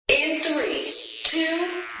2,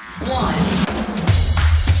 1.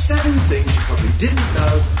 7 things you probably didn't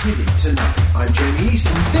know you need to know. I'm Jamie East,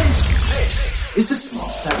 and this is the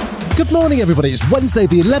Smart 7. Good morning, everybody. It's Wednesday,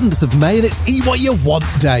 the 11th of May, and it's Eat What You Want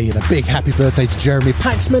Day. And a big happy birthday to Jeremy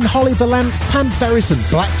Paxman, Holly Valance, Pam Ferris, and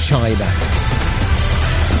Black China.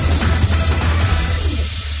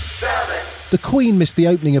 The Queen missed the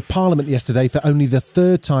opening of Parliament yesterday for only the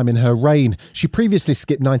third time in her reign. She previously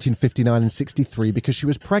skipped 1959 and 63 because she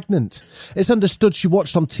was pregnant. It's understood she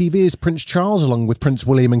watched on TV as Prince Charles, along with Prince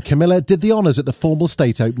William and Camilla, did the honours at the formal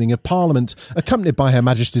state opening of Parliament, accompanied by Her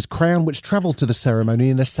Majesty's crown, which travelled to the ceremony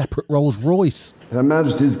in a separate Rolls-Royce. Her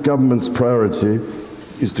Majesty's government's priority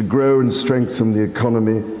is to grow and strengthen the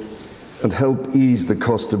economy and help ease the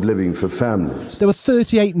cost of living for families. There were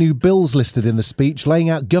 38 new bills listed in the speech,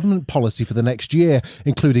 laying out government policy for the next year,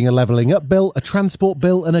 including a levelling up bill, a transport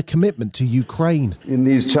bill and a commitment to Ukraine. In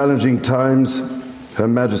these challenging times, Her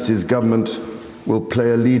Majesty's government will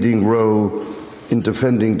play a leading role in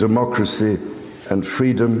defending democracy and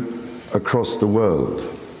freedom across the world,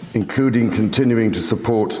 including continuing to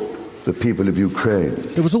support the people of Ukraine.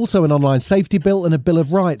 There was also an online safety bill and a Bill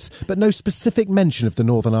of Rights, but no specific mention of the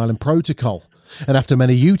Northern Ireland Protocol. And after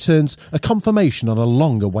many U-turns, a confirmation on a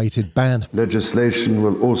long-awaited ban. Legislation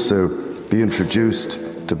will also be introduced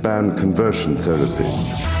to ban conversion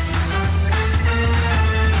therapy.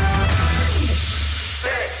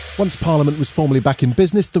 Once Parliament was formally back in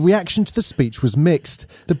business, the reaction to the speech was mixed.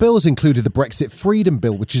 The bills included the Brexit Freedom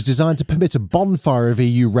Bill, which is designed to permit a bonfire of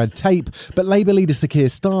EU red tape, but Labour leader Sir Keir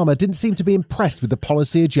Starmer didn't seem to be impressed with the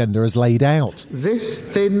policy agenda as laid out. This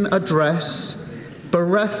thin address,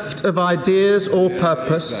 bereft of ideas or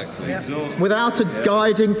purpose, without a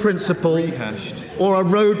guiding principle or a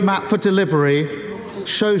roadmap for delivery,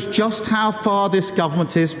 shows just how far this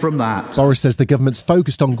government is from that. Boris says the government's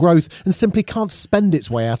focused on growth and simply can't spend its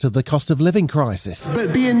way out of the cost of living crisis.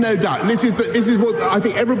 But be in no doubt, this is what I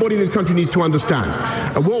think everybody in this country needs to understand.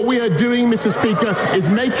 And what we are doing, Mr. Speaker, is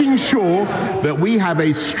making sure that we have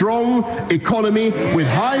a strong economy with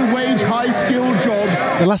high-wage, high-skilled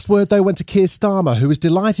jobs. The last word, though, went to Keir Starmer, who was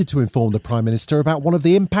delighted to inform the Prime Minister about one of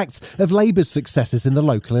the impacts of Labour's successes in the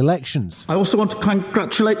local elections. I also want to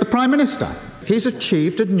congratulate the Prime Minister. He's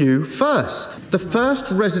achieved a new first. The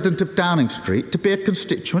first resident of Downing Street to be a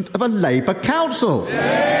constituent of a Labour council.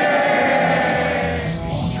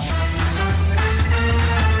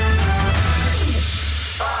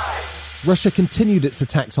 Russia continued its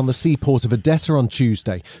attacks on the seaport of Odessa on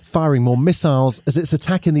Tuesday, firing more missiles as its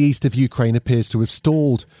attack in the east of Ukraine appears to have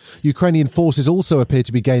stalled. Ukrainian forces also appear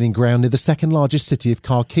to be gaining ground near the second largest city of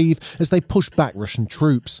Kharkiv as they push back Russian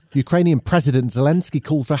troops. Ukrainian President Zelensky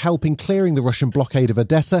called for help in clearing the Russian blockade of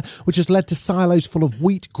Odessa, which has led to silos full of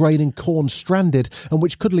wheat, grain and corn stranded, and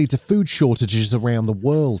which could lead to food shortages around the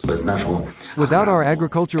world. Without our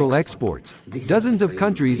agricultural exports, dozens of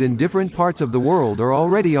countries in different parts of the world are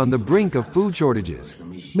already on the brink of food shortages.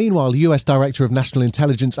 Meanwhile, US Director of National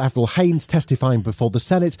Intelligence Avril Haines, testifying before the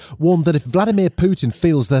Senate, warned that if Vladimir Putin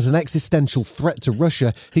feels there's an existential threat to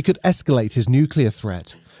Russia, he could escalate his nuclear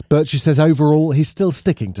threat. But she says overall, he's still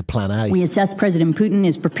sticking to Plan A. We assess President Putin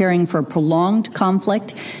is preparing for a prolonged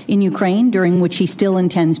conflict in Ukraine, during which he still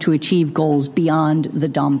intends to achieve goals beyond the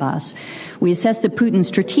Donbass. We assess that Putin's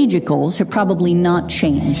strategic goals have probably not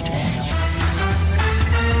changed.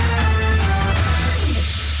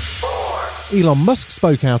 Elon Musk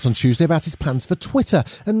spoke out on Tuesday about his plans for Twitter,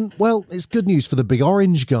 and, well, it's good news for the big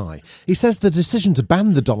orange guy. He says the decision to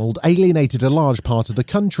ban the Donald alienated a large part of the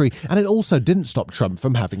country, and it also didn't stop Trump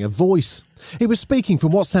from having a voice. He was speaking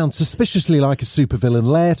from what sounds suspiciously like a supervillain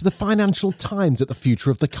lair to the Financial Times at the Future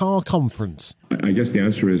of the Car conference. I guess the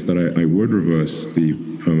answer is that I would reverse the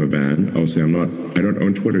perma ban. Obviously, I don't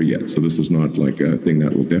own Twitter yet, so this is not like a thing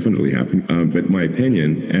that will definitely happen. But my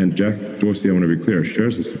opinion, and Jack Dorsey, I want to be clear,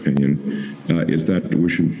 shares this opinion, is that we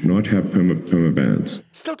should not have perma bans.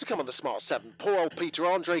 Still to come on the Smart 7, poor old Peter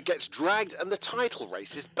Andre gets dragged and the title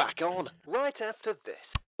race is back on. Right after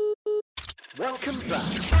this. Welcome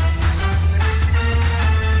back.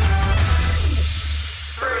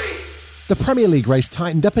 3. The Premier League race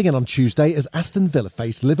tightened up again on Tuesday as Aston Villa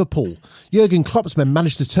faced Liverpool. Jurgen Klopp's men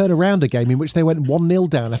managed to turn around a game in which they went 1-0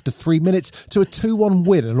 down after 3 minutes to a 2-1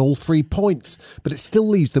 win and all 3 points. But it still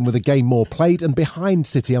leaves them with a game more played and behind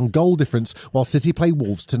City on goal difference while City play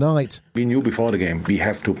Wolves tonight. We knew before the game we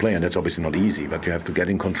have to play, and that's obviously not easy, but you have to get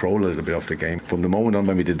in control a little bit of the game. From the moment on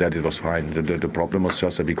when we did that, it was fine. The problem was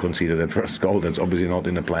just that we conceded that first goal. That's obviously not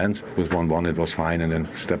in the plans. With 1-1 it was fine, and then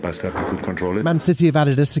step by step we could control it. Man City have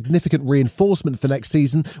added a significant reinforcement reinforcement for next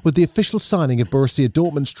season with the official signing of Borussia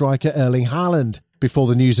Dortmund striker Erling Haaland. Before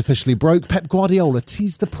the news officially broke, Pep Guardiola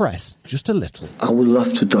teased the press just a little. I would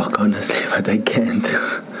love to talk honestly, but I can't.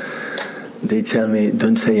 They tell me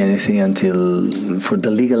don't say anything until for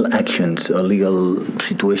the legal actions or legal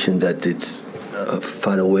situation that it's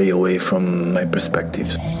far away from my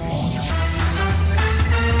perspectives.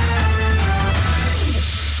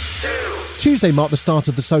 Tuesday marked the start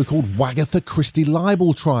of the so-called Wagatha Christie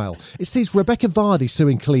libel trial. It sees Rebecca Vardy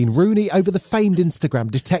suing Colleen Rooney over the famed Instagram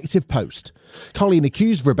detective post. Colleen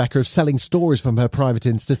accused Rebecca of selling stories from her private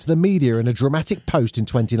Insta to the media in a dramatic post in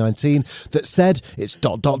 2019 that said it's ...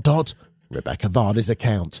 Rebecca Vardy's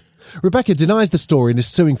account. Rebecca denies the story and is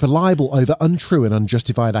suing for libel over untrue and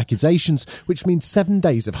unjustified accusations, which means 7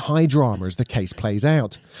 days of high drama as the case plays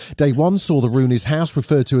out. Day one saw the Rooney's house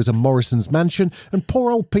referred to as a Morrison's mansion and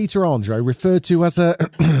poor old Peter Andre referred to as a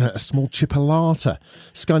small chipolata.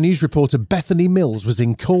 Sky News reporter Bethany Mills was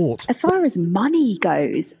in court. As far as money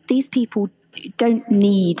goes, these people don't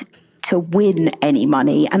need to win any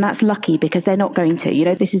money, and that's lucky because they're not going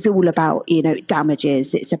to. This is all about,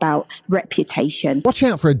 damages. It's about reputation. Watch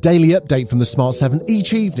out for a daily update from the Smart 7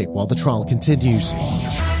 each evening while the trial continues.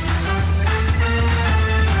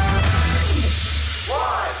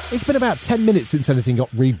 It's been about 10 minutes since anything got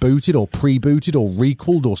rebooted or pre-booted or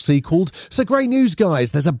requelled or sequelled. So great news,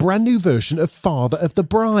 guys. There's a brand new version of Father of the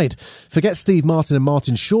Bride. Forget Steve Martin and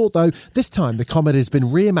Martin Short, though. This time the comedy has been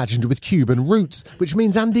reimagined with Cuban roots, which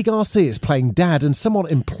means Andy Garcia is playing dad and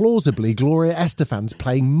somewhat implausibly Gloria Estefan's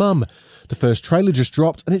playing mum. The first trailer just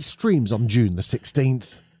dropped and it streams on June the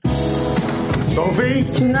 16th. Sophie?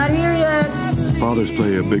 She's not here yet. Fathers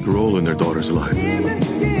play a big role in their daughter's life.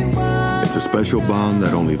 It's a special bond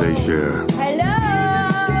that only they share.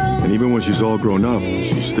 Hello! And even when she's all grown up,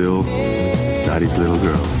 she's still Daddy's little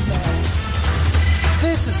girl.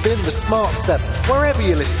 This has been the Smart 7. Wherever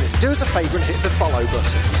you're listening, do us a favour and hit the follow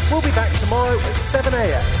button. We'll be back tomorrow at 7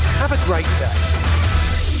 a.m. Have a great day.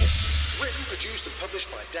 Written, produced and published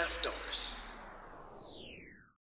by Daft Doris.